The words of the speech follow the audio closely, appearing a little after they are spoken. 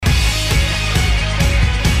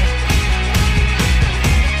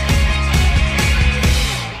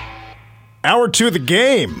Hour 2 of the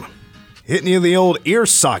game. Hitting you in the old ear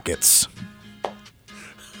sockets.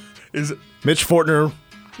 Is it Mitch Fortner,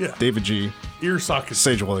 Yeah. David G, ear sockets?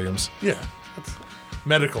 Sage Williams. Yeah. That's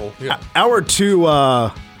medical. Yeah. Hour 2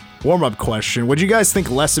 warm-up question. Would you guys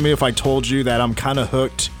think less of me if I told you that I'm kind of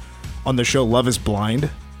hooked on the show Love is Blind?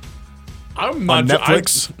 I'm not on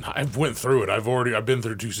Netflix? I've went through it. I've been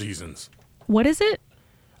through 2 seasons. What is it?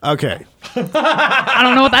 Okay. I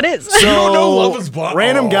don't know what that is. You don't know Love is Blind?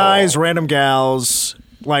 Random guys, random gals,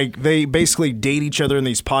 like they basically date each other in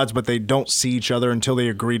these pods, but they don't see each other until they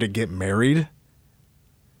agree to get married.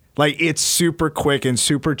 Like, it's super quick and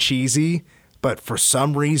super cheesy, but for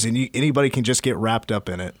some reason, anybody can just get wrapped up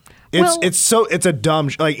in it. It's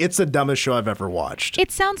the dumbest show I've ever watched.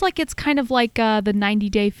 It sounds like it's kind of like the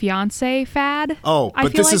 90-Day Fiancé fad. Oh,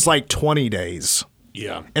 but this is like 20 days.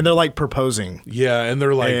 Yeah. And they're like proposing. Yeah, and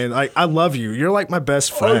they're like, and I love you. You're like my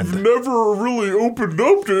best friend. I've never really opened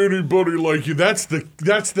up to anybody like you. That's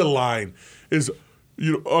the line. Is,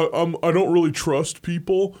 I don't really trust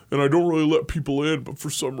people, and I don't really let people in, but for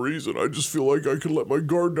some reason, I just feel like I can let my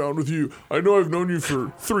guard down with you. I know I've known you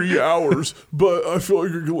for 3 hours, but I feel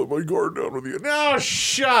like I can let my guard down with you. Now,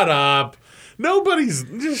 shut up.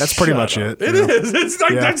 That's pretty much it. It is. It's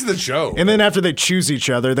like, that's the show. And then after they choose each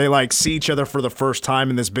other, they like see each other for the first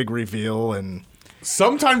time in this big reveal, and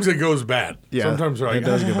sometimes it goes bad. Yeah, sometimes it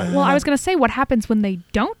does go bad. Well, I was going to say, what happens when they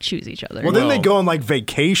don't choose each other? Well, then they go on like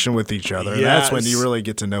vacation with each other. Yes. That's when you really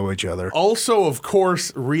get to know each other. Also, of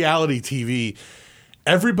course, reality TV,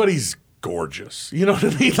 everybody's gorgeous. You know what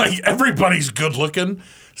I mean? Like, everybody's good looking.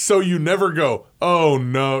 So you never go, oh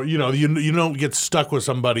no, you don't get stuck with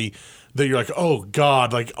somebody that you're like, oh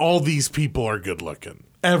God, like all these people are good looking.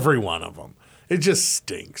 Every one of them. It just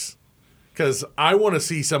stinks. Because I want to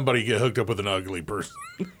see somebody get hooked up with an ugly person.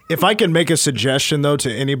 If I can make a suggestion, though,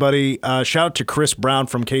 to anybody, shout out to Chris Brown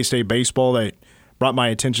from K-State Baseball that brought my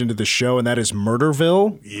attention to the show, and that is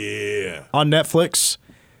Murderville. Yeah. On Netflix.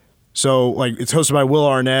 So, like, it's hosted by Will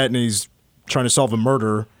Arnett, and he's trying to solve a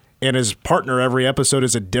murder. And his partner every episode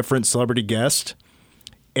is a different celebrity guest.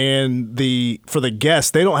 And for the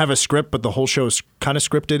guests, they don't have a script, but the whole show is kind of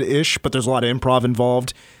scripted-ish, but there's a lot of improv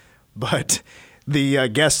involved. But the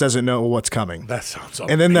guest doesn't know what's coming. That sounds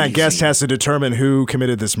amazing. And then that guest has to determine who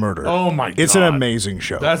committed this murder. Oh, my God. It's an amazing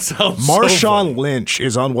show. That sounds Marshawn Lynch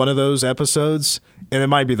is on one of those episodes, and it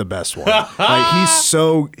might be the best one. Like,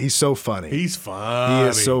 he's so funny. He's funny. He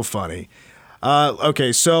is so funny.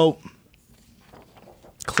 Okay, so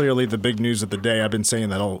clearly the big news of the day. I've been saying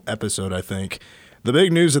that all episode, I think. The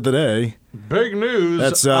big news of the day. Big news.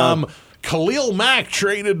 That's Khalil Mack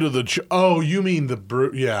traded to the. Oh, you mean the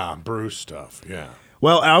Bruce stuff? Yeah.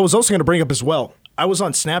 Well, I was also going to bring up as well. I was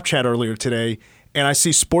on Snapchat earlier today, and I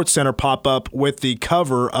see SportsCenter pop up with the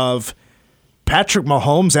cover of Patrick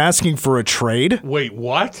Mahomes asking for a trade. Wait,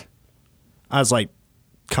 what? I was like,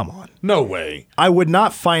 come on. No way. I would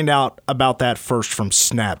not find out about that first from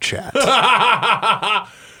Snapchat.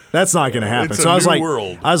 That's not going to happen. It's so a I was new like,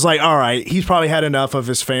 world. all right, he's probably had enough of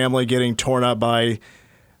his family getting torn up by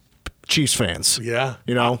Chiefs fans. Yeah.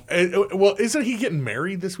 You know? Well, isn't he getting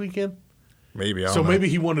married this weekend? Maybe. I don't So know. maybe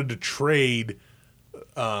he wanted to trade,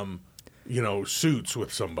 suits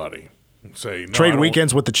with somebody. Say no, Trade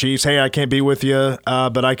weekends with the Chiefs. Hey, I can't be with you,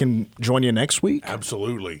 but I can join you next week.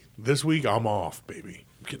 Absolutely. This week I'm off, baby.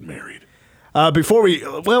 I'm getting married.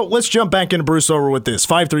 Let's jump back into Bruce over with this.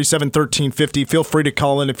 537-1350. Feel free to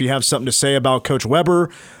call in if you have something to say about Coach Weber,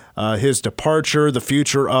 his departure, the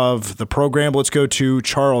future of the program. Let's go to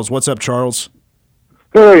Charles. What's up, Charles?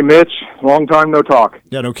 Hey, Mitch. Long time no talk.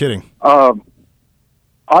 Yeah, no kidding.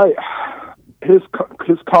 His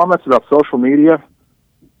comments about social media,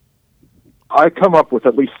 I come up with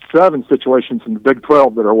at least 7 situations in the Big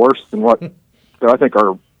 12 that are worse than that I think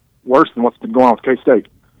are worse than what's been going on with K-State.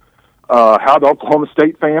 How the Oklahoma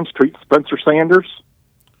State fans treat Spencer Sanders,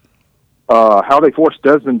 how they forced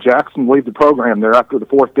Desmond Jackson to leave the program there after the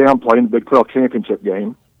 4th down play in the Big 12 championship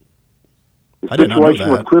game. The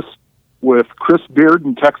situation with Chris Beard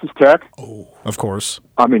and Texas Tech. Oh, of course.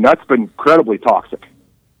 I mean, that's been incredibly toxic.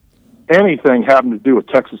 Anything having to do with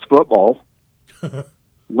Texas football.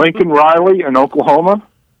 Lincoln Riley in Oklahoma.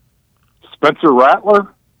 Spencer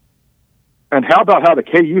Rattler. And how about how the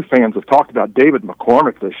KU fans have talked about David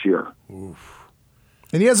McCormick this year? Oof.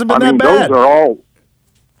 And he hasn't been that bad.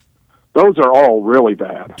 Those are all really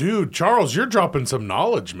bad. Dude, Charles, you're dropping some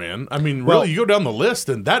knowledge, man. I mean, really, you go down the list,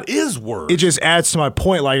 and that is worse. It just adds to my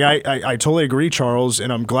point. Like, I totally agree, Charles,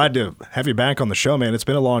 and I'm glad to have you back on the show, man. It's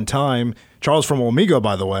been a long time. Charles from Omega,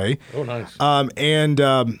 by the way. Oh, nice.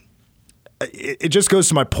 It just goes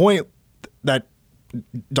to my point that,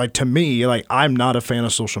 like, to me, like, I'm not a fan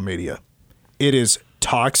of social media. It is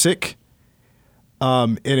toxic,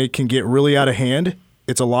 and it can get really out of hand.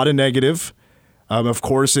 It's a lot of negative. Of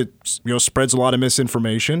course, it spreads a lot of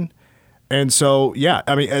misinformation. And so, yeah,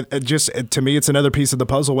 I mean, to me, it's another piece of the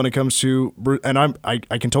puzzle when it comes to, and I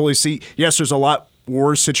can totally see, yes, there's a lot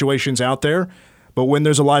worse situations out there, but when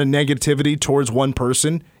there's a lot of negativity towards one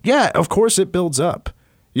person, yeah, of course it builds up.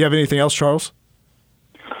 You have anything else, Charles?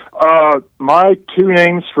 My two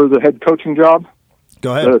names for the head coaching job.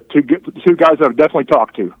 Go ahead. The two guys I've definitely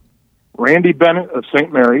talked to. Randy Bennett of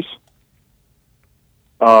St. Mary's.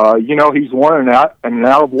 He's one and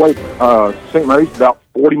out of way. St. Mary's about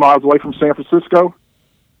 40 miles away from San Francisco.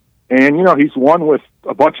 And, he's won with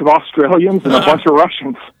a bunch of Australians and a bunch of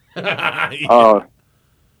Russians.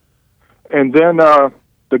 And then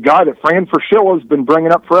the guy that Fran Fraschilla has been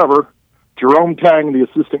bringing up forever, Jerome Tang, the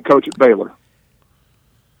assistant coach at Baylor.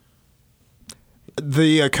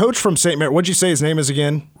 The coach from St. Mary, what'd you say his name is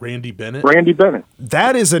again? Randy Bennett? Randy Bennett.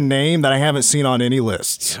 That is a name that I haven't seen on any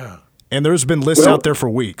lists. Yeah. And there's been lists out there for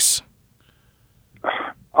weeks.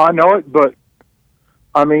 I know it, but,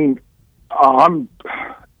 I mean, I've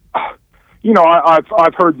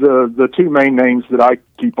heard the two main names that I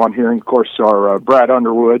keep on hearing, of course, are Brad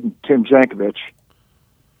Underwood and Tim Jankovich.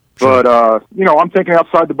 Sure. But, I'm thinking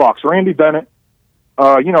outside the box. Randy Bennett,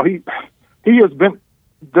 he has been...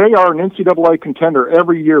 They are an NCAA contender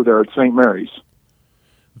every year there at St. Mary's.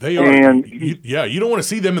 They are, and you don't want to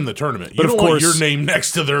see them in the tournament. You don't want your name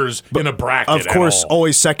next to theirs in a bracket. Of course,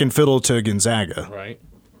 always second fiddle to Gonzaga. Right.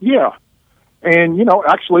 Yeah, and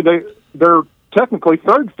actually they're technically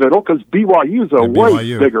third fiddle because BYU is a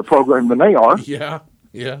way bigger program than they are. Yeah.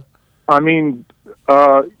 I mean,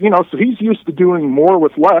 so he's used to doing more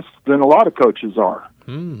with less than a lot of coaches are.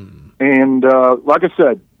 And like I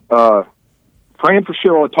said. Fran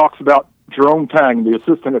Fraschilla talks about Jerome Tang, the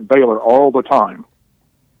assistant at Baylor, all the time.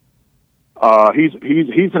 He's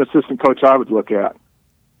an assistant coach I would look at.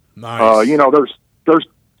 Nice. There's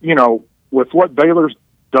with what Baylor's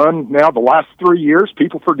done now the last 3 years,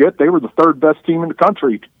 people forget they were the third best team in the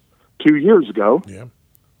country 2 years ago. Yeah.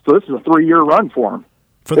 So this is a 3-year run for them.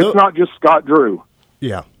 It's not just Scott Drew.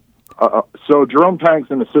 Yeah. So Jerome Tang's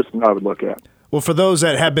an assistant I would look at. Well, for those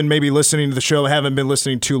that have been maybe listening to the show, haven't been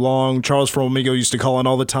listening too long, Charles Formigo used to call in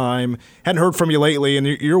all the time. Hadn't heard from you lately, and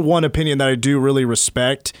you're one opinion that I do really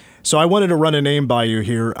respect. So I wanted to run a name by you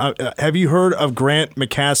here. Have you heard of Grant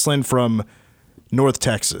McCaslin from North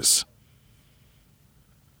Texas?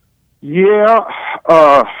 Yeah.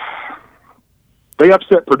 They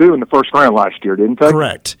upset Purdue in the first round last year, didn't they?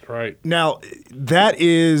 Correct. Right. Now, that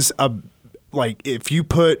is if you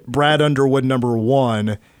put Brad Underwood number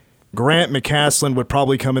 1, Grant McCaslin would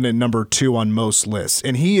probably come in at number 2 on most lists.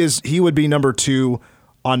 And he would be number 2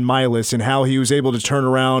 on my list, and how he was able to turn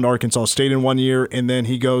around Arkansas State in 1 year, and then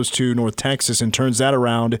he goes to North Texas and turns that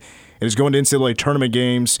around and is going to NCAA tournament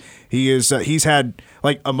games. He's had,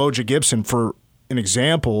 like, Umoja Gibson, for an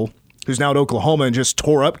example, who's now at Oklahoma and just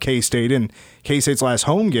tore up K-State in K-State's last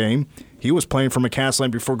home game. He was playing for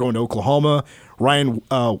McCaslin before going to Oklahoma. Ryan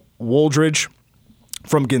Woldridge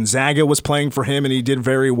from Gonzaga was playing for him, and he did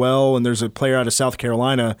very well. And there's a player out of South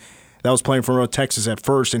Carolina that was playing for Texas at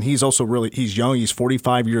first, and he's also he's young. He's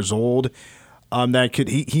 45 years old.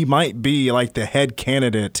 He might be like the head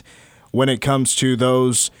candidate when it comes to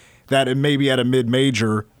those that maybe at a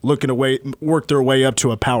mid-major looking to work their way up to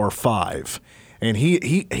a Power 5. And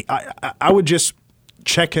I would just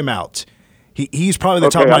check him out. He's probably the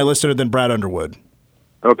top of my list than Brad Underwood.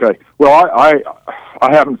 Okay. Well, I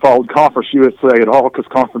haven't followed Conference USA at all because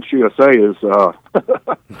Conference USA is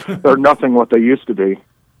they're nothing what they used to be.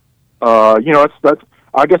 That's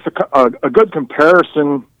I guess a good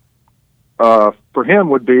comparison for him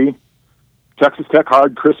would be Texas Tech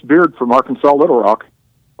hired Chris Beard from Arkansas Little Rock,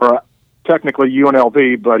 or technically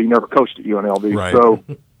UNLV, but he never coached at UNLV. Right. So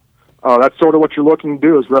that's sort of what you're looking to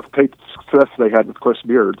do is replicate the success they had with Chris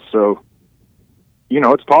Beard. So,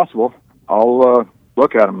 it's possible. I'll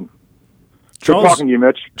look at him. Charles, good talking to you,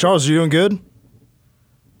 Mitch. Charles, you doing good?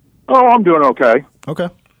 Oh, I'm doing okay. Okay.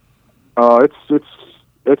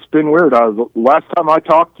 It's been weird. The last time I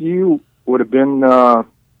talked to you would have been about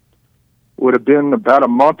a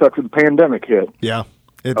month after the pandemic hit. Yeah.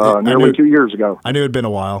 Nearly 2 years ago. I knew it'd been a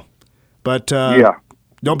while. But yeah.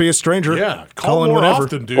 Don't be a stranger. Yeah. Call more whenever.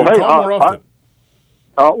 often, dude. Well, hey, call more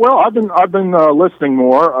often. I've been listening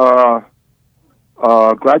more.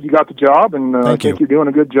 Glad you got the job, and I think you're doing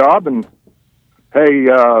a good job. And hey,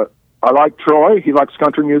 I like Troy. He likes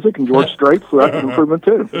country music, and George Strait, so that's an improvement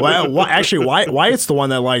too. Well, actually, Wyatt's the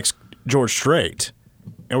one that likes George Strait.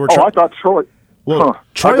 And I thought Troy. Well,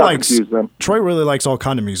 Troy really likes all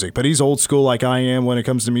kind of music, but he's old school like I am when it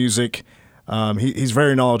comes to music. He's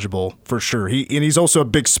very knowledgeable for sure. And he's also a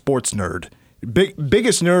big sports nerd.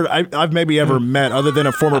 Biggest nerd I've maybe ever met, other than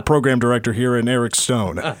a former program director here in Eric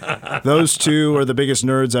Stone. Those two are the biggest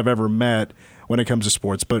nerds I've ever met when it comes to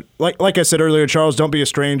sports. But like I said earlier, Charles, don't be a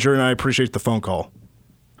stranger, and I appreciate the phone call.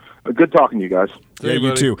 Good talking to you guys. Yeah,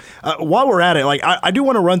 you too. While we're at it, I do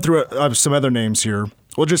want to run through some other names here.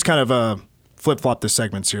 We'll just kind of flip-flop the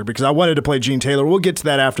segments here because I wanted to play Gene Taylor. We'll get to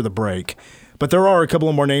that after the break. But there are a couple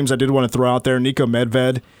of more names I did want to throw out there. Nico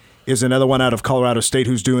Medved is another one out of Colorado State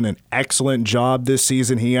who's doing an excellent job this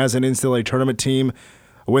season. He has an NCAA tournament team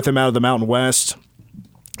with him out of the Mountain West.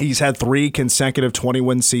 He's had 3 consecutive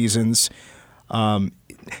 20-win seasons.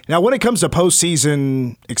 Now, when it comes to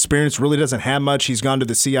postseason experience, really doesn't have much. He's gone to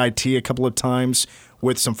the CIT a couple of times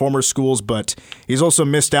with some former schools, but he's also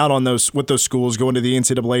missed out on those schools going to the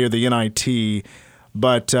NCAA or the NIT.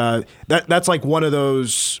 But that's like one of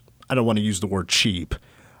those. I don't want to use the word cheap,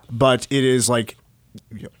 but it is like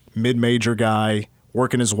mid-major guy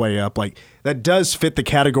working his way up. Like that does fit the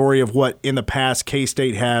category of what in the past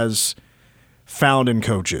K-State has found in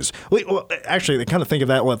coaches. Well, actually, they kind of think of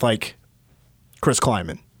that with like Chris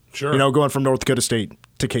Kleiman. Sure. Going from North Dakota State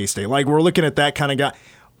to K-State. Like we're looking at that kind of guy.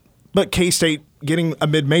 But K-State getting a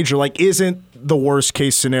mid-major isn't the worst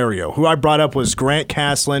case scenario. Who I brought up was Grant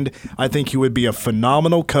Castland. I think he would be a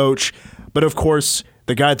phenomenal coach. But of course,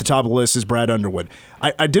 the guy at the top of the list is Brad Underwood.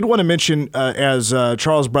 I did want to mention, as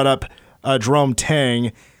Charles brought up, Jerome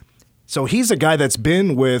Tang. So he's a guy that's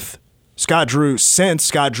been with Scott Drew since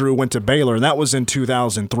Scott Drew went to Baylor, and that was in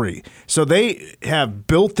 2003. So they have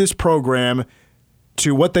built this program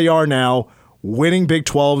to what they are now, winning Big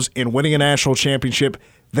 12s and winning a national championship.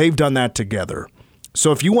 They've done that together.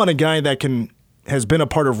 So if you want a guy that has been a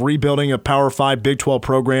part of rebuilding a Power 5 Big 12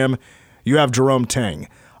 program, you have Jerome Tang.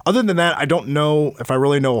 Other than that, I don't know if I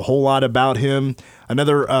really know a whole lot about him.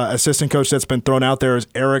 Another assistant coach that's been thrown out there is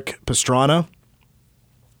Eric Pastrana.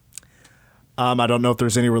 I don't know if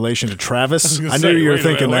there's any relation to Travis. I knew you were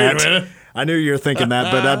thinking that. I knew you were thinking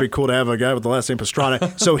that, but that'd be cool to have a guy with the last name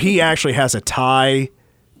Pastrana. So he actually has a tie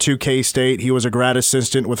to K-State. He was a grad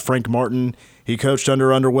assistant with Frank Martin. He coached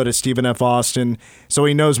under Underwood at Stephen F. Austin. So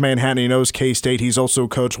he knows Manhattan. He knows K-State. He's also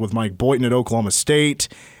coached with Mike Boynton at Oklahoma State,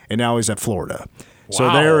 and now he's at Florida. Wow.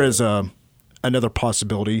 So there is another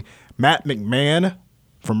possibility. Matt McMahon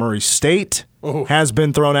from Murray State has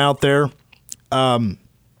been thrown out there. I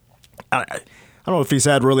don't know if he's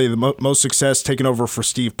had really the most success taking over for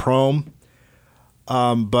Steve Prohm,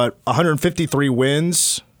 but 153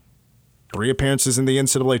 wins, 3 appearances in the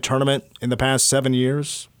NCAA tournament in the past 7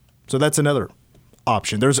 years. So that's another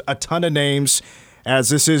option. There's a ton of names, as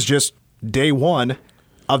this is just day one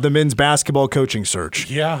of the men's basketball coaching search.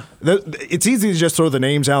 Yeah. It's easy to just throw the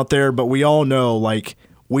names out there, but we all know,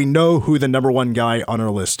 we know who the number one guy on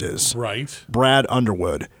our list is. Right. Brad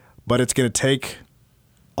Underwood. But it's going to take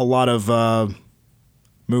a lot of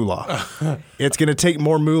moolah. It's going to take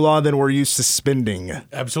more moolah than we're used to spending.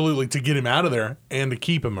 Absolutely, to get him out of there and to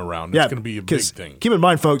keep him around. It's going to be a big thing. Keep in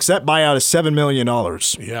mind, folks, that buyout is $7 million.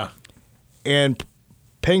 Yeah. And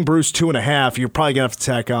paying Bruce $2.5 million, you're probably going to have to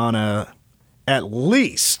tack on at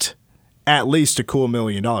least a cool $1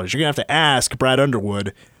 million. You're going to have to ask Brad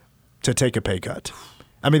Underwood to take a pay cut.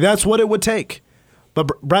 I mean, that's what it would take.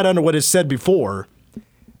 But Brad Underwood has said before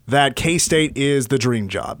that K-State is the dream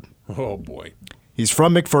job. Oh, boy. He's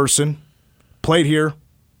from McPherson, played here,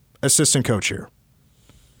 assistant coach here.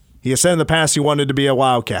 He has said in the past he wanted to be a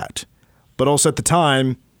Wildcat, but also at the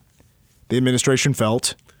time, the administration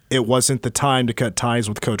felt it wasn't the time to cut ties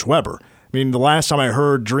with Coach Weber. I mean, the last time I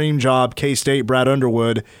heard dream job K-State Brad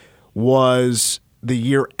Underwood was the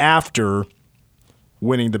year after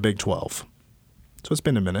winning the Big 12. So it's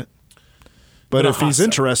been a minute. But if he's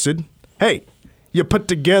interested, hey, you put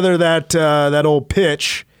together that old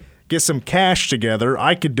pitch, get some cash together,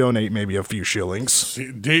 I could donate maybe a few shillings.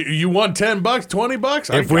 Do you want $10,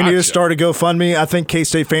 $20? If we need to start a GoFundMe, I think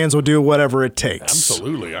K-State fans will do whatever it takes.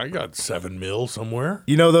 Absolutely. I got $7 million somewhere.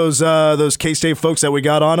 You know those K-State folks that we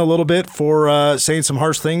got on a little bit for saying some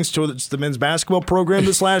harsh things to the men's basketball program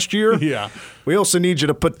this last year? Yeah. We also need you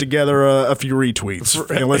to put together a few retweets,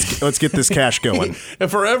 and let's get this cash going. And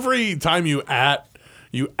for every time you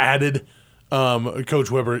added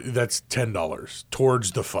Coach Weber, that's $10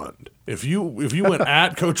 towards the fund. If you went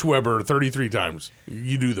at Coach Weber 33 times,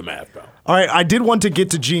 you do the math, pal. All right, I did want to get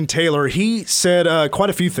to Gene Taylor. He said quite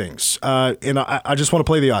a few things, and I just want to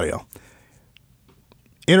play the audio.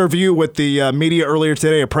 Interview with the media earlier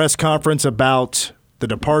today, a press conference about the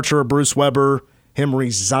departure of Bruce Weber, him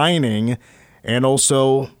resigning, and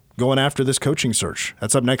also going after this coaching search.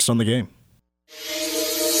 That's up next on The Game.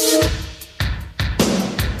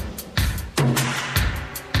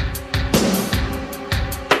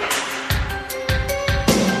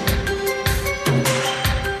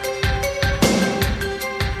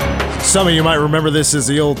 Some of you might remember this as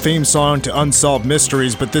the old theme song to Unsolved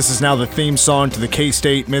Mysteries, but this is now the theme song to the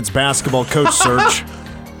K-State men's basketball coach search.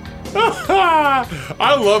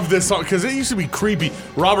 I love this song because it used to be creepy.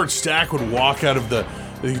 Robert Stack would walk out of the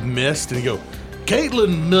mist and he'd go,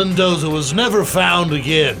 Caitlin Mendoza was never found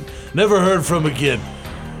again, never heard from again.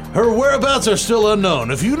 Her whereabouts are still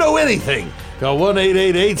unknown. If you know anything, call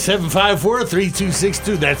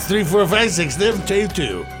 1-888-754-3262. That's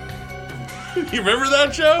 345-6722. You remember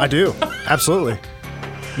that show? I do, absolutely.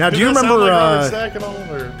 Now, do you Did that remember? sound like Robert Stack at all,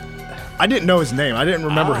 or? I didn't know his name. I didn't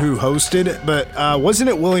remember who hosted it, but wasn't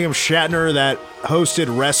it William Shatner that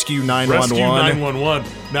hosted Rescue 911? Rescue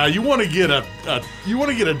 911. Now you want to get a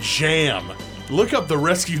jam. Look up the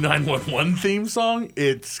Rescue 911 theme song.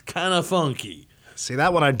 It's kind of funky. See,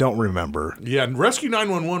 that one I don't remember. Yeah, and Rescue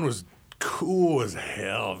 911 was cool as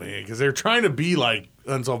hell, man, because they're trying to be like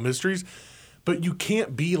Unsolved Mysteries, but you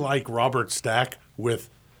can't be like Robert Stack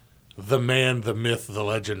with the man, the myth, the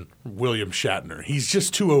legend, William Shatner. He's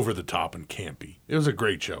just too over the top and campy. It was a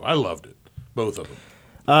great show. I loved it. Both of them.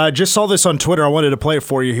 Just saw this on Twitter. I wanted to play it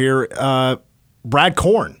for you here. Brad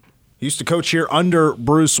Korn, used to coach here under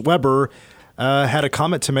Bruce Weber, had a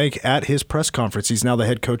comment to make at his press conference. He's now the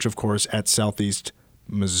head coach, of course, at Southeast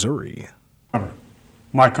Missouri.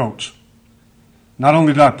 My coach. Not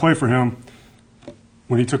only did I play for him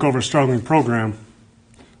when he took over a struggling program,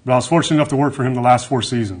 but I was fortunate enough to work for him the last 4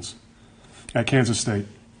 seasons at Kansas State.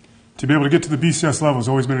 To be able to get to the BCS level has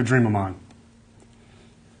always been a dream of mine.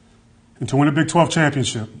 And to win a Big 12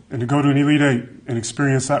 championship and to go to an Elite 8 and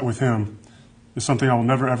experience that with him is something I will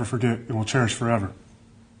never, ever forget and will cherish forever.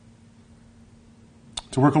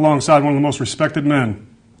 To work alongside one of the most respected men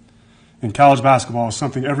in college basketball is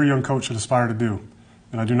something every young coach should aspire to do,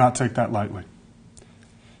 and I do not take that lightly.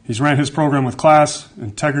 He's ran his program with class,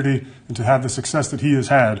 integrity, and to have the success that he has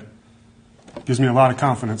had gives me a lot of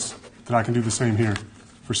confidence that I can do the same here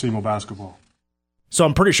for SEMO basketball. So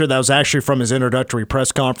I'm pretty sure that was actually from his introductory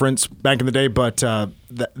press conference back in the day, but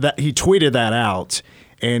that he tweeted that out,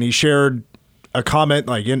 and he shared a comment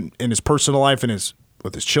like in his personal life and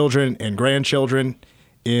with his children and grandchildren.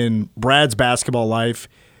 In Brad's basketball life,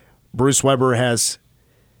 Bruce Weber has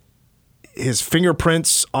his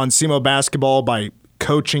fingerprints on SEMO basketball by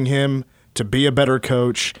coaching him to be a better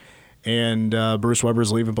coach, and Bruce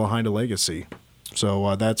Weber's leaving behind a legacy.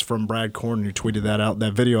 So that's from Brad Korn, who tweeted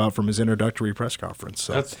that video out from his introductory press conference.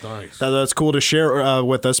 So that's nice. That's cool to share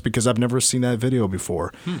with us because I've never seen that video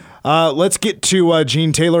before. Let's get to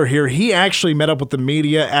Gene Taylor here. He actually met up with the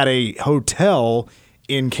media at a hotel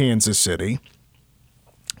in Kansas City.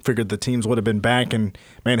 Figured the teams would have been back in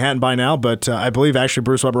Manhattan by now, but I believe actually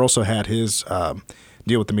Bruce Weber also had his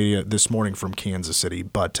deal with the media this morning from Kansas City,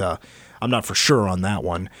 but I'm not for sure on that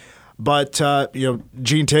one. But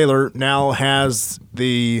Gene Taylor now has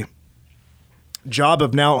the job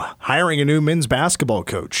of now hiring a new men's basketball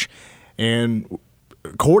coach, and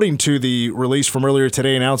according to the release from earlier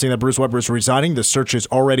today announcing that Bruce Weber is resigning, the search is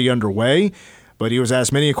already underway. But he was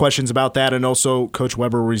asked many questions about that and also Coach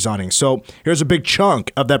Weber resigning. So here's a big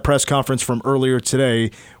chunk of that press conference from earlier today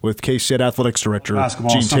with K-State Athletics Director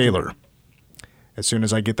Gene Taylor. As soon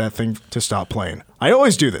as I get that thing to stop playing. I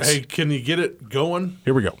always do this. Hey, can you get it going?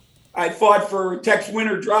 Here we go. I fought for Tech's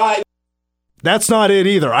winter drive. That's not it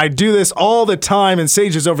either. I do this all the time, and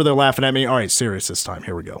Sage is over there laughing at me. All right, serious this time.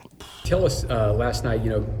 Here we go. Tell us, last night,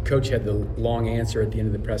 Coach had the long answer at the end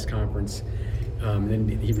of the press conference. Then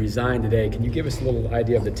he resigned today. Can you give us a little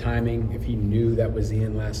idea of the timing, if he knew that was the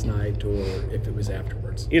end last night or if it was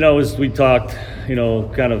afterwards? As we talked,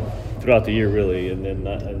 kind of throughout the year really, and then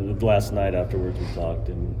the last night afterwards we talked,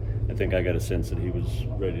 and I think I got a sense that he was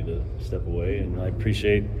ready to step away, and I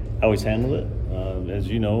appreciate how he's handled it. As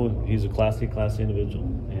you know, he's a classy individual,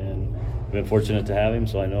 and I've been fortunate to have him,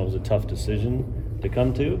 so I know it was a tough decision to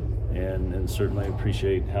come to, and certainly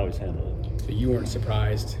appreciate how he's handled it. So you weren't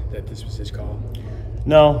surprised that this was his call?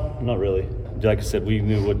 No, not really. Like I said, we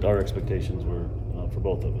knew what our expectations were for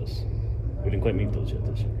both of us. We didn't quite meet those yet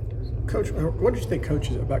this year. Coach, what did you think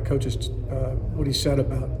about coaches, what he said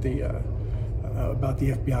about the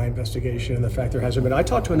FBI investigation and the fact there hasn't been? I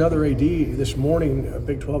talked to another AD this morning, a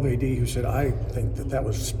Big 12 AD, who said, I think that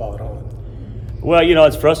was spot on. Well,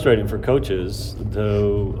 it's frustrating for coaches,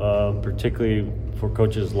 though, particularly for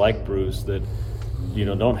coaches like Bruce that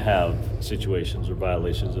don't have situations or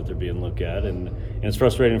violations that they're being looked at. And it's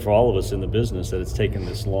frustrating for all of us in the business that it's taken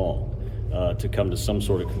this long to come to some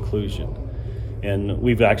sort of conclusion. And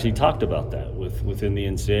we've actually talked about that within the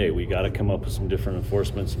NCAA. We got to come up with some different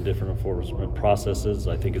enforcement processes.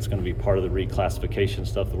 I think it's going to be part of the reclassification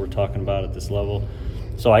stuff that we're talking about at this level.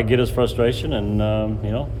 So I get his frustration and,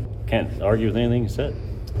 can't argue with anything he said.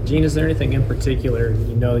 Gene, is there anything in particular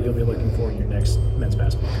you know that you'll be looking for in your next men's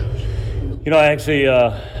basketball coach? I actually,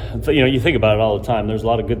 you think about it all the time. There's a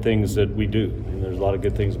lot of good things that we do, and there's a lot of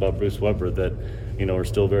good things about Bruce Weber that, are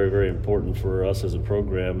still very, very important for us as a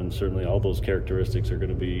program, and certainly all those characteristics are going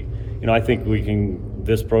to be, I think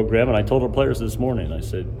this program, and I told our players this morning, I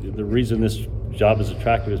said, the reason this job is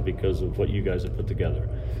attractive is because of what you guys have put together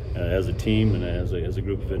as a team and as a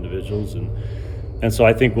group of individuals, and so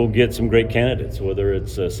I think we'll get some great candidates, whether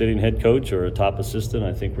it's a sitting head coach or a top assistant.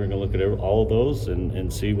 I think we're going to look at all of those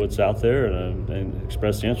and see what's out there and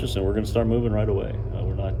express the interest, and we're going to start moving right away.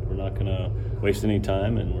 We're not going to waste any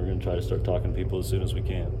time, and we're going to try to start talking to people as soon as we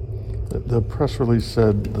can. The press release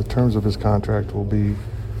said the terms of his contract will be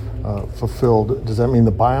fulfilled. Does that mean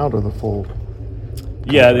the buyout or the full?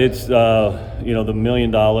 Yeah, it's the $1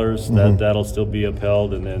 million that'll still be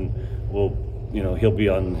upheld, and then he'll be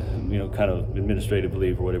on kind of administrative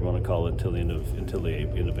leave or whatever you want to call it until the end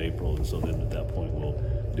of April, and so then at that point we'll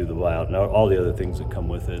do the buyout and all the other things that come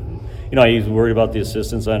with it. And he's worried about the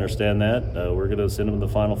assistants. I understand that. We're going to send them to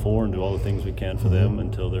the Final Four and do all the things we can for them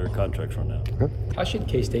until their contracts run out. Okay. How should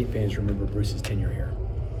K-State fans remember Bruce's tenure here?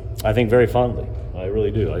 I think very fondly. I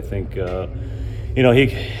really do. I think he,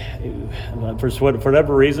 for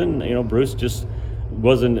whatever reason, Bruce just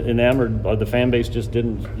wasn't enamored. The fan base just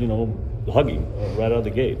didn't, hug him right out of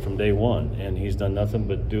the gate from day one. And he's done nothing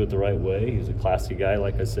but do it the right way. He's a classy guy,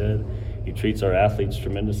 like I said. He treats our athletes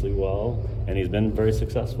tremendously well, and he's been very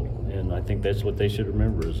successful. And I think that's what they should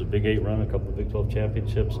remember: is a Big 8 run, a couple of Big 12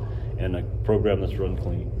 championships, and a program that's run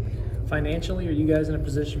clean. Financially, are you guys in a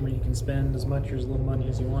position where you can spend as much or as little money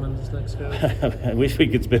as you want on this next coach? I wish we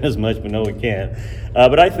could spend as much, but no, we can't.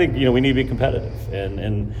 But I think we need to be competitive,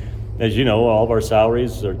 and as you know, all of our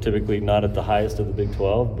salaries are typically not at the highest of the Big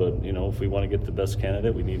 12. But if we want to get the best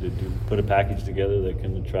candidate, we need to put a package together that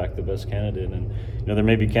can attract the best candidate. And there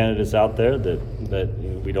may be candidates out there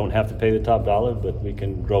that we don't have to pay the top dollar, but we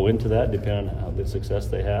can grow into that depending on how the success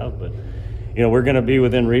they have. But we're going to be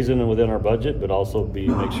within reason and within our budget, but also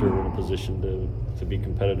make sure we're in a position to be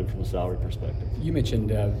competitive from a salary perspective. You mentioned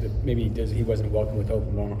that maybe he wasn't welcome with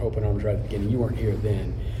open arms right at the beginning. You weren't here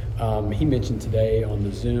then. He mentioned today on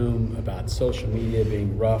the Zoom about social media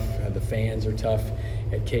being rough. The fans are tough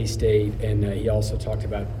at K-State, and he also talked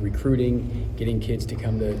about recruiting, getting kids to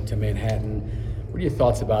come to Manhattan. What are your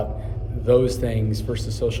thoughts about those things versus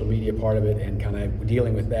the social media part of it and kind of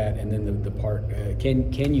dealing with that, and then the part,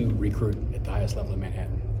 can you recruit at the highest level in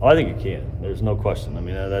Manhattan? Oh, I think it can. There's no question. I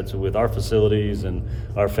mean, that's with our facilities and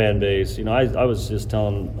our fan base. I was just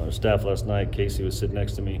telling our staff last night, Casey was sitting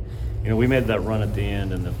next to me, we made that run at the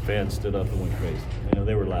end and the fans stood up and went crazy.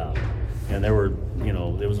 They were loud. And there were,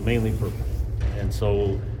 it was mainly purple. And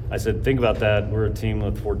so I said, think about that. We're a team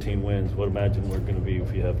with 14 wins. What imagine we're going to be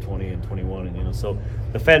if you have 20 and 21? And so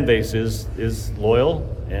the fan base is loyal,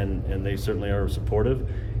 and they certainly are supportive.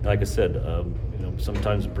 Like I said,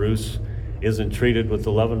 sometimes Bruce isn't treated with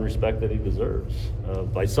the love and respect that he deserves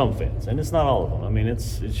by some fans, and it's not all of them. I mean,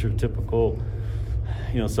 it's your typical,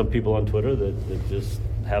 some people on Twitter that just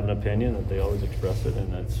have an opinion that they always express it,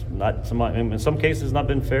 and that's not in some cases not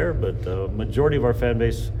been fair. But majority of our fan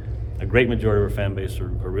base. A great majority of our fan base are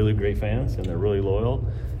really great fans, and they're really loyal,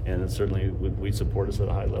 and it certainly we support us at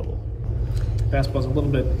a high level. Basketball's a little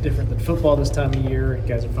bit different than football this time of year. You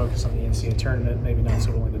guys are focused on the NCAA tournament, maybe not so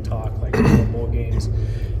willing to talk like bowl games.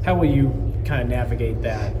 How will you kind of navigate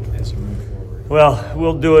that as you move forward? Well,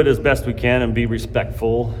 we'll do it as best we can and be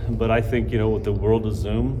respectful, but I think, with the world of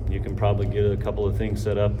Zoom, you can probably get a couple of things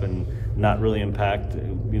set up and not really impact,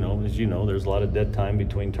 as there's a lot of dead time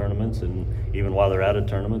between tournaments, and even while they're at a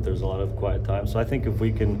tournament, there's a lot of quiet time. So I think if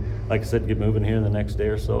we can, like I said, get moving here in the next day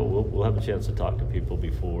or so, we'll have a chance to talk to people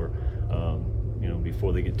before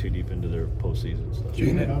they get too deep into their postseason stuff. Do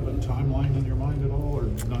you have a timeline in your mind at all, or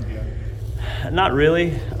not yet? Not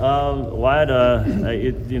really. Wyatt,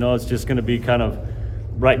 it's just going to be kind of,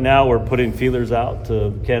 right now we're putting feelers out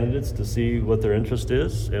to candidates to see what their interest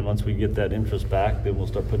is, and once we get that interest back, then we'll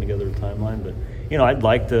start putting together a timeline. But, I'd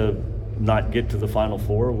like to not get to the Final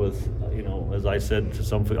Four with, as I said to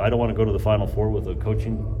some, I don't want to go to the Final Four with a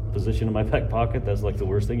coaching position in my back pocket. That's like the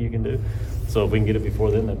worst thing you can do. So if we can get it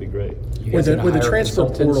before then, that'd be great. With the transfer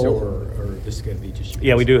portal, or this is going to be just you?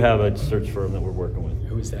 Yeah, we do have a search firm that we're working with.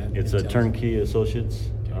 Who is that? It's a Turnkey Associates,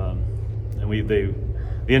 and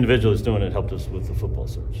the individual who's doing it helped us with the football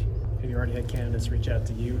search. Have you already had candidates reach out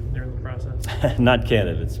to you during the process? Not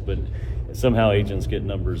candidates, but somehow agents get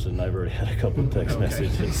numbers, and I've already had a couple of text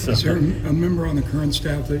messages. So. Is there a member on the current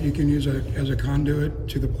staff that you can use as a conduit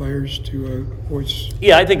to the players to voice?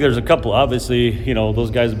 Yeah, I think there's a couple. Obviously,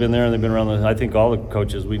 those guys have been there and they've been around. I think all the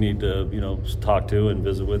coaches we need to, talk to and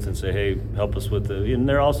visit with and say, hey, help us with the. And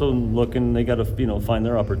they're also looking. They got to, find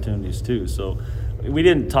their opportunities too. So. We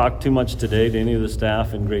didn't talk too much today to any of the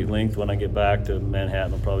staff in great length. When I get back to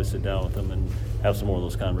Manhattan, I'll probably sit down with them and have some more of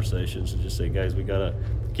those conversations and just say, guys, we got to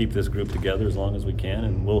keep this group together as long as we can,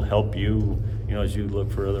 and we'll help you, as you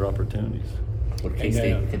look for other opportunities. What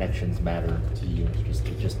K-State connections matter to you,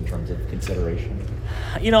 just in terms of consideration?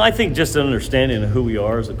 I think just an understanding of who we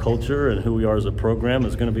are as a culture and who we are as a program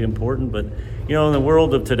is going to be important. But, in the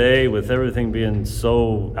world of today, with everything being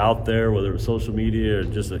so out there, whether it's social media or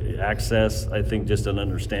just access, I think just an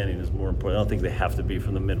understanding is more important. I don't think they have to be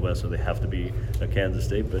from the Midwest or they have to be a Kansas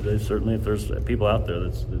State, but certainly if there's people out there,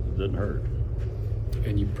 that doesn't hurt.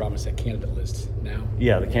 And you promised that candidate list now?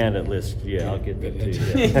 Yeah, the candidate list. Yeah, I'll get that to you.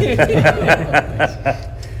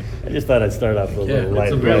 Yeah. I just thought I'd start off a little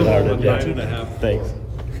lighthearted. Thanks.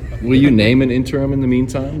 Will you name an interim in the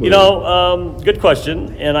meantime? Good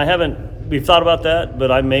question. And we've thought about that, but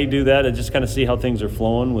I may do that and just kind of see how things are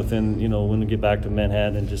flowing within, when we get back to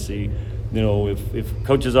Manhattan and just see, if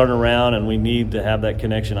coaches aren't around and we need to have that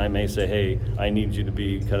connection, I may say, hey, I need you to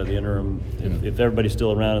be kind of the interim. If everybody's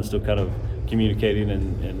still around and still kind of communicating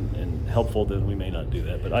and helpful, then we may not do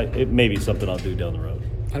that. But it may be something I'll do down the road.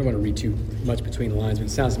 I don't want to read too much between the lines, but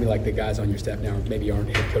it sounds to me like the guys on your staff now maybe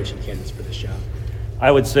aren't head coaching candidates for this job. I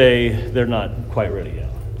would say they're not quite ready yet.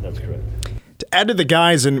 That's correct. To add to the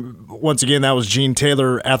guys, and once again, that was Gene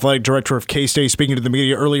Taylor, athletic director of K-State, speaking to the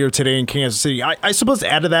media earlier today in Kansas City. I suppose to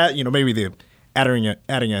add to that, maybe adding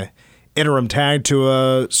a interim tag to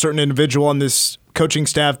a certain individual on this coaching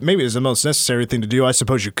staff maybe is the most necessary thing to do. I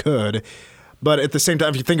suppose you could. But at the same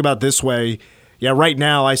time, if you think about it this way, right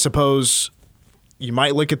now, I suppose you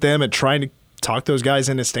might look at them and trying to talk those guys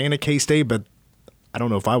into staying at K-State, but I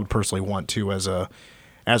don't know if I would personally want to as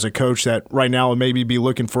a coach that right now would maybe be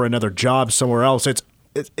looking for another job somewhere else.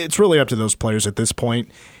 It's really up to those players at this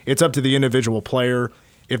point. It's up to the individual player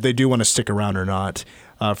if they do want to stick around or not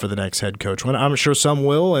for the next head coach. I'm sure some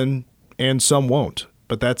will and some won't,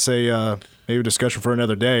 but that's maybe a discussion for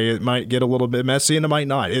another day. It might get a little bit messy and it might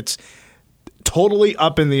not. It's totally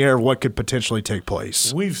up in the air what could potentially take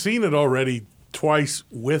place. We've seen it already twice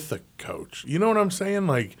with a coach. You know what I'm saying?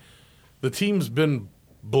 Like, the team's been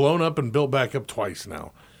blown up and built back up twice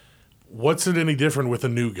now. What's it any different with a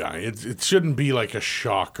new guy? It shouldn't be like a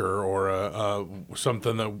shocker or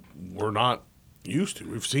something that we're not used to.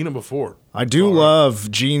 We've seen it before. I do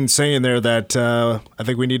love Gene saying there that I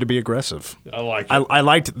think we need to be aggressive. I like it. I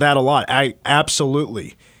liked that a lot. I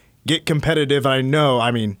absolutely get competitive.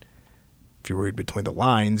 If you read between the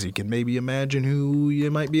lines, you can maybe imagine who you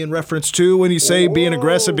might be in reference to when you say being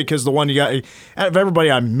aggressive, because the one you got out of everybody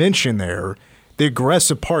I mentioned there, the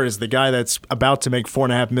aggressive part is the guy that's about to make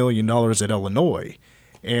 $4.5 million at Illinois.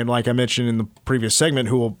 And like I mentioned in the previous segment,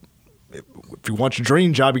 if you want your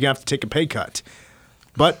dream job, you're going to have to take a pay cut.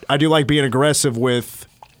 But I do like being aggressive with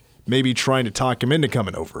maybe trying to talk him into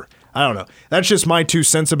coming over. I don't know. That's just my 2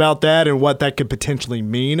 cents about that and what that could potentially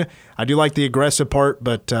mean. I do like the aggressive part,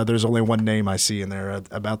 but there's only one name I see in there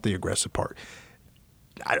about the aggressive part.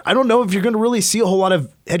 I don't know if you're going to really see a whole lot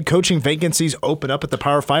of head coaching vacancies open up at the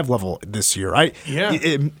Power 5 level this year.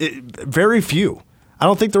 Very few. I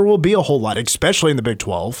don't think there will be a whole lot, especially in the Big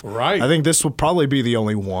 12. Right. I think this will probably be the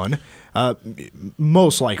only one.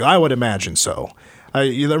 Most likely. I would imagine so.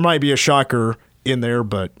 There might be a shocker in there,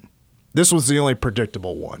 but this was the only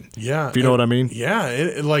predictable one. Yeah. If you know what I mean? Yeah.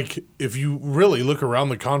 If you really look around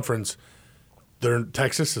the conference,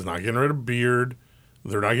 Texas is not getting rid of Beard.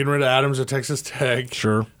 They're not getting rid of Adams at Texas Tech.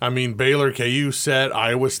 Sure. Baylor, KU set.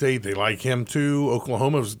 Iowa State, they like him too.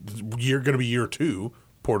 Oklahoma's going to be year 2,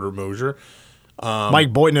 Porter Moser.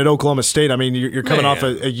 Mike Boynton at Oklahoma State. You're coming off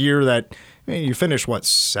a year that you finished,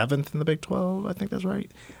 7th in the Big 12? I think that's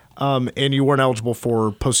right. And you weren't eligible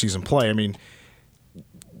for postseason play.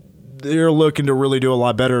 They're looking to really do a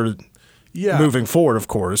lot better moving forward, of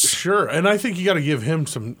course. Sure, and I think you got to give him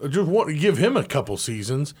give him a couple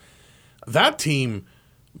seasons. That team,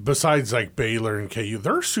 besides Baylor and KU,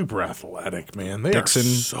 they're super athletic, man. They Dixon, are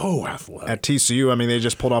so athletic. At TCU, they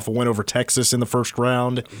just pulled off a win over Texas in the first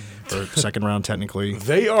round, or second round technically.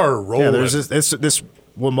 They are rolling. Yeah, there's this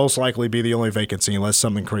will most likely be the only vacancy unless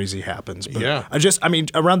something crazy happens. But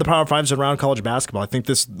around the Power Fives and around college basketball, I think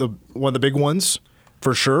this one of the big ones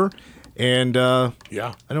for sure. And I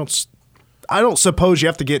don't suppose you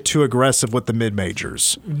have to get too aggressive with the mid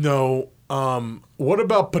majors. No. What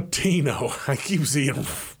about Patino? I keep seeing him.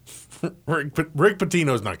 Rick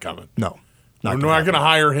Pitino's not coming. No. We're not going to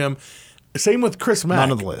hire him. Same with Chris Mack.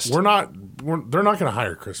 None on the list. They're not going to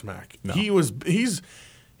hire Chris Mack. No. He was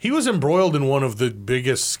embroiled in one of the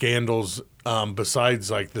biggest scandals besides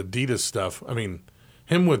like the Adidas stuff. I mean,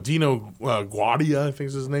 him with Dino Guardia, I think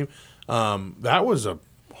is his name. That was a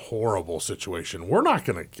horrible situation. We're not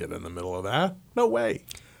going to get in the middle of that. No way.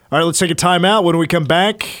 All right, let's take a timeout. When we come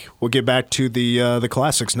back, we'll get back to the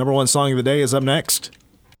classics. Number one song of the day is up next.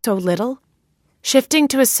 So little? Shifting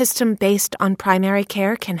to a system based on primary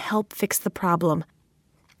care can help fix the problem.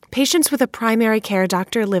 Patients with a primary care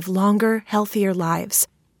doctor live longer, healthier lives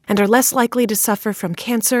and are less likely to suffer from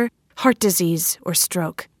cancer, heart disease, or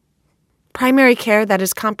stroke. Primary care that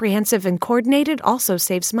is comprehensive and coordinated also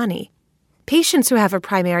saves money. Patients who have a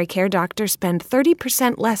primary care doctor spend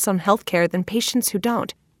 30% less on health care than patients who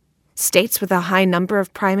don't. States with a high number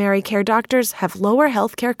of primary care doctors have lower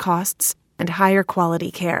health care costs and higher quality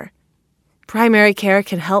care. Primary care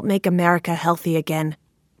can help make America healthy again.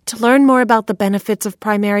 To learn more about the benefits of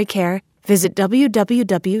primary care, visit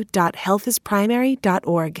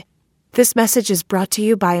www.healthisprimary.org. This message is brought to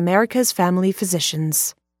you by America's Family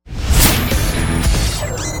Physicians.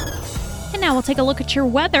 And now we'll take a look at your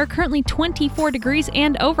weather. Currently 24 degrees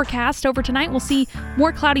and overcast. Over tonight, we'll see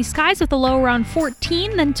more cloudy skies with a low around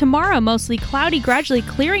 14. Then tomorrow, mostly cloudy, gradually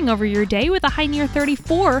clearing over your day with a high near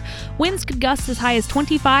 34. Winds could gust as high as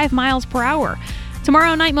 25 miles per hour.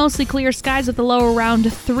 Tomorrow night, mostly clear skies with a low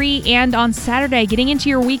around 3. And on Saturday, getting into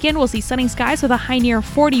your weekend, we'll see sunny skies with a high near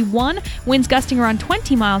 41. Winds gusting around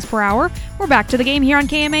 20 miles per hour. We're back to the game here on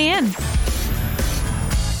KMAN.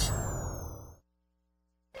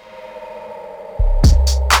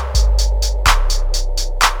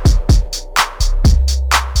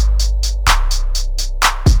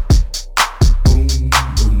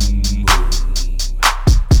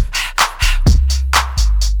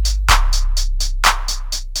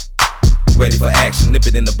 Ready for action, nip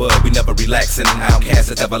it in the bud, we never relaxing. Outcast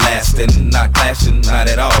is everlasting, not clashing, not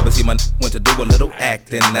at all. But see, my went to do a little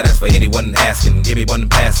acting. Now that's for anyone asking. Give me one and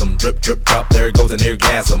pass them. Drip, drip, drop, there goes an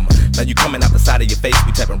orgasm. Now you coming out the side of your face,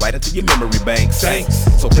 we tapping right into your memory bank. Thanks.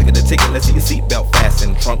 So click at the ticket, let's see your seatbelt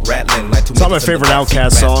fasten. Trunk rattling like two. It's not my favorite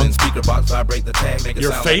Outkast song. Speaker box vibrate the tag.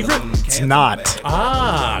 Your favorite? It's not.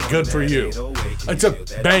 Ah, good for you. It's a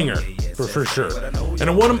banger for sure. And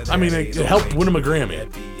it won him. I mean, it helped win him a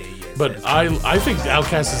Grammy. But I think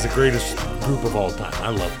Outkast is the greatest group of all time. I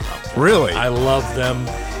love them. Really? I love them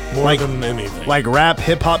more than anything. Like rap,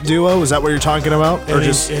 hip-hop duo? Is that what you're talking about? Or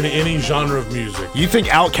just in any genre of music. You think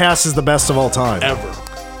Outkast is the best of all time? Ever.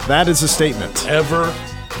 That is a statement. Ever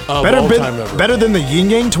of all time ever. Better than the Yin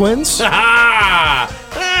Yang Twins?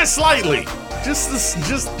 Slightly. Just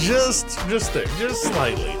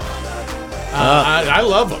slightly. I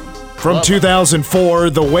love them. From 2004,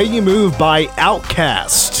 The Way You Move by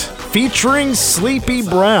Outkast, featuring Sleepy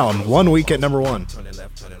Brown, 1 week at number one.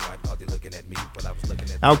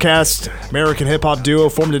 Outkast, American hip-hop duo,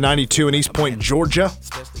 formed in 92 in East Point, Georgia.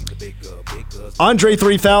 Andre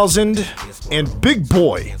 3000 and Big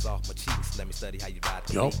Boy.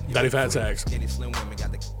 Yo, Daddy Fat Sax.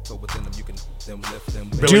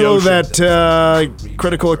 Duo that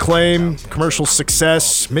critical acclaim, commercial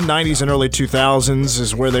success, mid-90s and early 2000s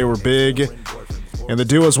is where they were big. And the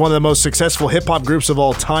duo is one of the most successful hip-hop groups of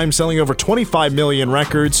all time, selling over 25 million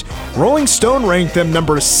records. Rolling Stone ranked them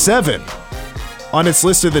number 7 on its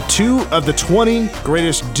list of the 20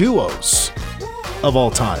 greatest duos of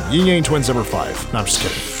all time. Yin Yang Twins number 5. No, I'm just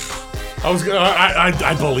kidding.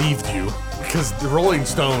 I believed you. Because the Rolling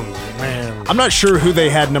Stones, man. I'm not sure who they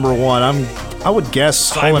had number 1. I would guess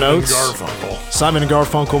Simon Hall & and Oates. Garfunkel. Simon and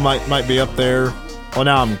Garfunkel might be up there. Well,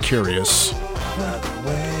 now I'm curious.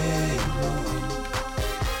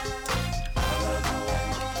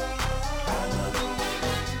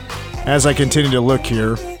 As I continue to look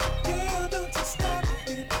here.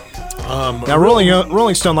 Now,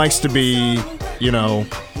 Rolling Stone likes to be,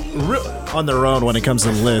 on their own when it comes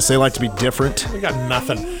to the list. They like to be different. They got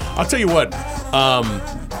nothing. I'll tell you what.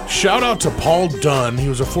 Shout out to Paul Dunn. He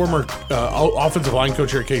was a former offensive line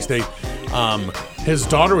coach here at K-State. His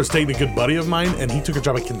daughter was dating a good buddy of mine, and he took a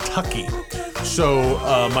job at Kentucky. So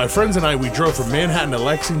my friends and I, we drove from Manhattan to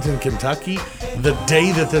Lexington, Kentucky, the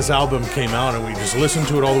day that this album came out, and we just listened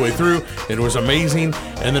to it all the way through. It was amazing.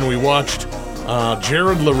 And then we watched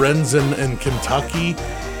Jared Lorenzen in Kentucky.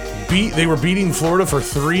 They were beating Florida for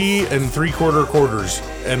 3 3/4 quarters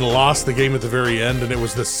and lost the game at the very end, and it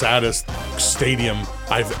was the saddest stadium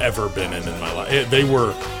I've ever been in my life. They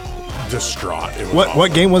were distraught. It was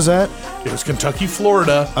What game was that? It was Kentucky,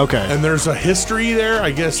 Florida. Okay. And there's a history there,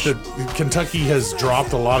 I guess, that Kentucky has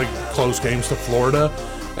dropped a lot of close games to Florida.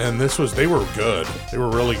 And they were good. They were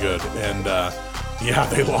really good. And yeah,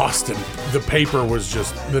 they lost. And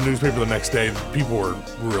the newspaper the next day, people were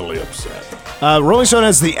really upset. Rolling Stone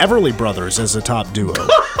has the Everly Brothers as the top duo.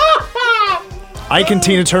 Ike and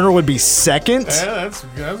Tina Turner would be second. Yeah, that's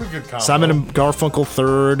a good combo. Simon and Garfunkel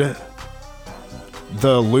third.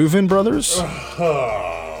 The Louvin Brothers.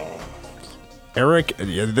 Eric,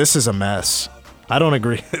 this is a mess. I don't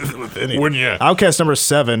agree with any. Wouldn't you? Outkast number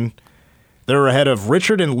 7. They're ahead of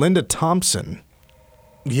Richard and Linda Thompson.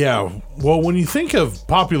 Yeah, well, when you think of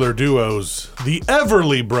popular duos, the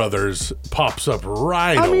Everly Brothers pops up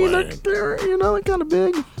right away. I mean, they're kind of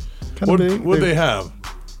big. What they have?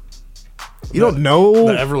 You don't know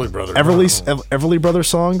the Everly Brothers. Everly Brothers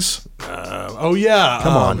songs? Oh yeah,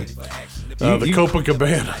 come on. The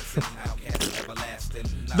Copacabana.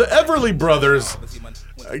 The Everly Brothers.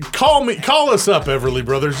 Call us up, Everly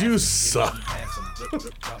Brothers. You suck.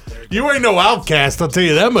 You ain't no outcast, I'll tell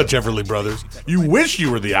you that much, Everly Brothers. You wish you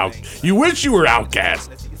were You wish you were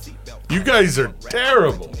outcast. You guys are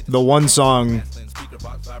terrible. The one song,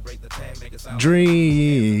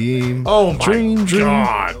 Dream. Oh my Dream.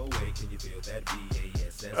 God.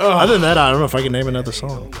 Other than that, I don't know if I can name another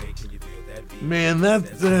song. Man,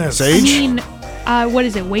 that's Sage? I mean, what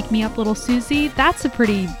is it? Wake Me Up, Little Susie? That's a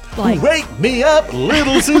pretty, Wake me up,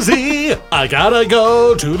 little Susie. I gotta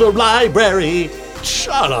go to the library.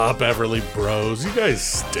 Shut up, Everly Bros. You guys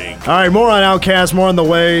stink. All right, more on Outkast, more on the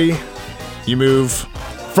way you move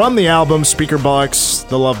from the album Speaker Box,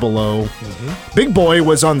 The Love Below. Mm-hmm. Big Boy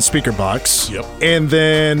was on Speaker Box. Yep. And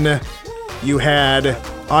then you had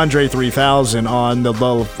Andre 3000 on The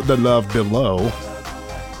Love Below.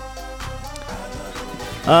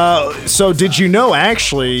 So did you know,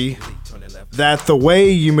 actually, that the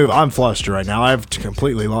way you move... I'm flustered right now. I've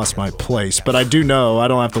completely lost my place, but I do know. I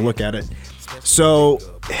don't have to look at it. So,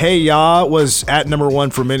 Hey Ya was at number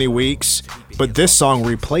 1 for many weeks, but this song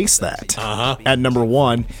replaced that at number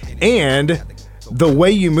 1. And The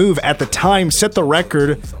Way You Move at the time set the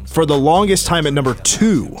record for the longest time at number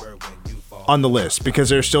 2 on the list, because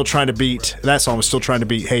they're still trying to beat... That song was still trying to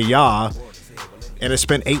beat Hey Ya. And it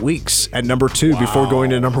spent 8 weeks at number 2 before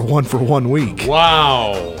going to number 1 for 1 week.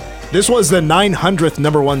 Wow. This was the 900th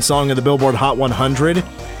number 1 song in the Billboard Hot 100,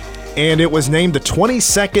 and it was named the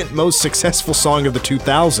 22nd most successful song of the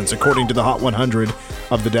 2000s, according to the Hot 100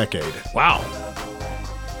 of the decade. Wow.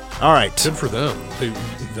 All right. Good for them. They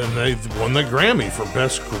won the Grammy for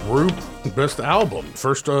Best Group, Best Album.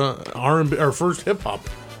 First R&B, or first hip-hop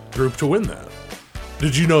group to win that.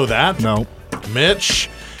 Did you know that? No.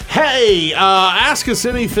 Mitch? Hey, ask us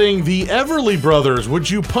anything. The Everly Brothers, would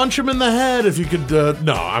you punch them in the head if you could?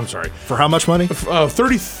 No, I'm sorry. For how much money?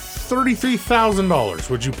 $33,000.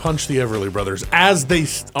 Would you punch the Everly Brothers as they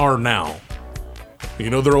are now? You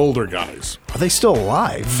know, they're older guys. Are they still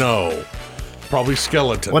alive? No. Probably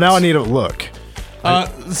skeletons. Well, now I need to look.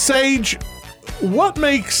 Sage, what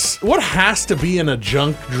has to be in a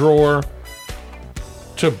junk drawer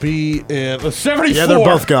to be in a 74? Yeah, they're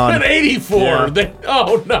both gone. An 84. Yeah.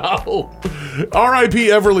 Oh, no. R.I.P.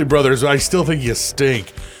 Everly Brothers. I still think you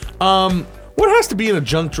stink. What has to be in a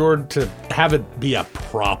junk drawer to have it be a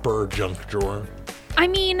proper junk drawer? I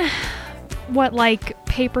mean, what, like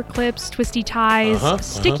paper clips, twisty ties,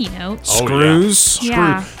 sticky notes? Screws?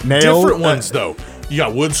 Yeah. Nail? Different ones, though. You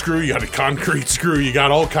got wood screw, you got a concrete screw, you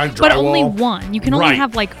got all kinds of drywall. But only one. You can only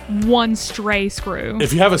have like one stray screw.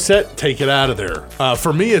 If you have a set, take it out of there.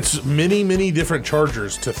 For me, it's many different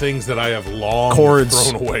chargers to things that I have long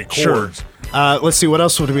thrown away. Cords. Sure. Let's see, what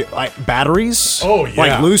else would it be? Like batteries? Oh, yeah.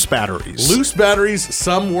 Like loose batteries. Loose batteries,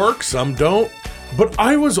 some work, some don't. But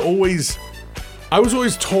I was always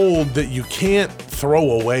told that you can't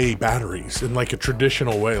throw away batteries in like a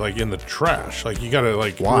traditional way, like in the trash. Like you gotta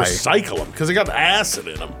recycle them because they got acid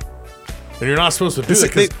in them, and you're not supposed to do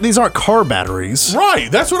that. These aren't car batteries,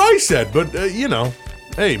 right? That's what I said. But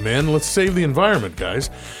hey man, let's save the environment,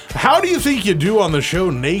 guys. How do you think you do on the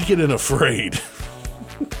show, Naked and Afraid?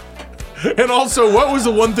 And also, what was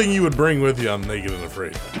the one thing you would bring with you on Naked and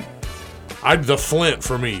Afraid? The flint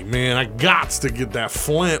for me, man. I gots to get that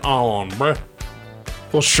flint on, bruh.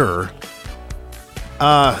 Well, sure.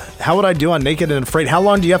 How would I do on Naked and Afraid? How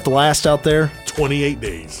long do you have to last out there? 28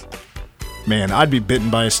 days. Man, I'd be bitten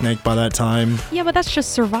by a snake by that time. Yeah, but that's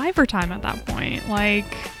just Survivor time at that point.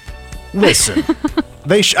 Like, listen,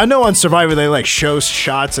 I know on Survivor they show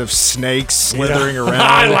shots of snakes slithering around.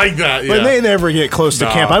 I like that. Yeah. But they never get close to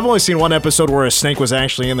camp. I've only seen one episode where a snake was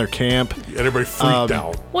actually in their camp. Everybody freaked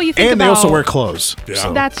out. Well, you think they also wear clothes. Yeah.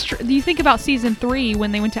 So. That's true. You think about season 3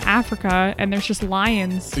 when they went to Africa and there's just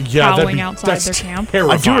lions howling outside their camp.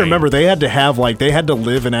 Terrifying. I do remember they had to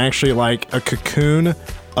live in actually like a cocoon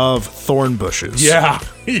of thorn bushes. Yeah.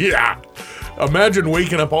 Imagine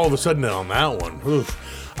waking up all of a sudden on that one. Oof.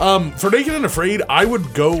 For Naked and Afraid, I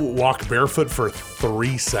would go walk barefoot for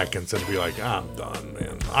 3 seconds and be like, I'm done,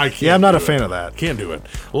 man. I can't. Yeah, I'm not a fan of that. Can't do it.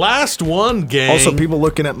 Last one, gang. Also, people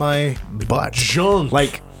looking at my butt. Junk.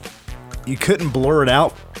 Like, you couldn't blur it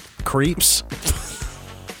out, creeps.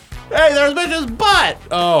 Hey, there's bitch's butt.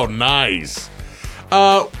 Oh, nice.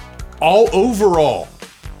 Overall,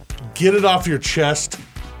 get it off your chest.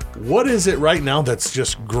 What is it right now that's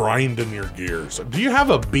just grinding your gears? Do you have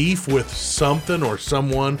a beef with something or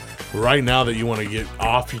someone right now that you want to get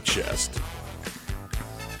off your chest?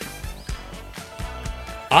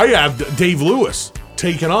 I have Dave Lewis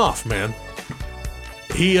taken off, man.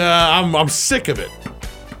 I'm sick of it.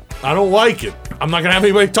 I don't like it. I'm not gonna have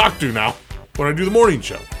anybody to talk to now when I do the morning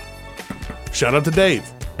show. Shout out to Dave.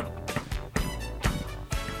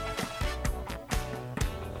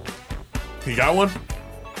 You got one?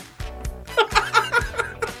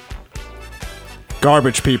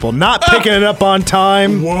 Garbage people not picking it up on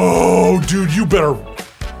time. Whoa, dude, you can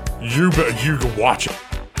watch it.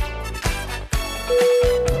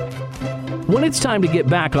 When it's time to get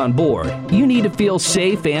back on board, you need to feel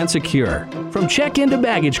safe and secure. From check-in to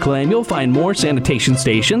baggage claim, you'll find more sanitation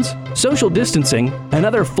stations, social distancing, and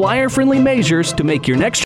other flyer-friendly measures to make your next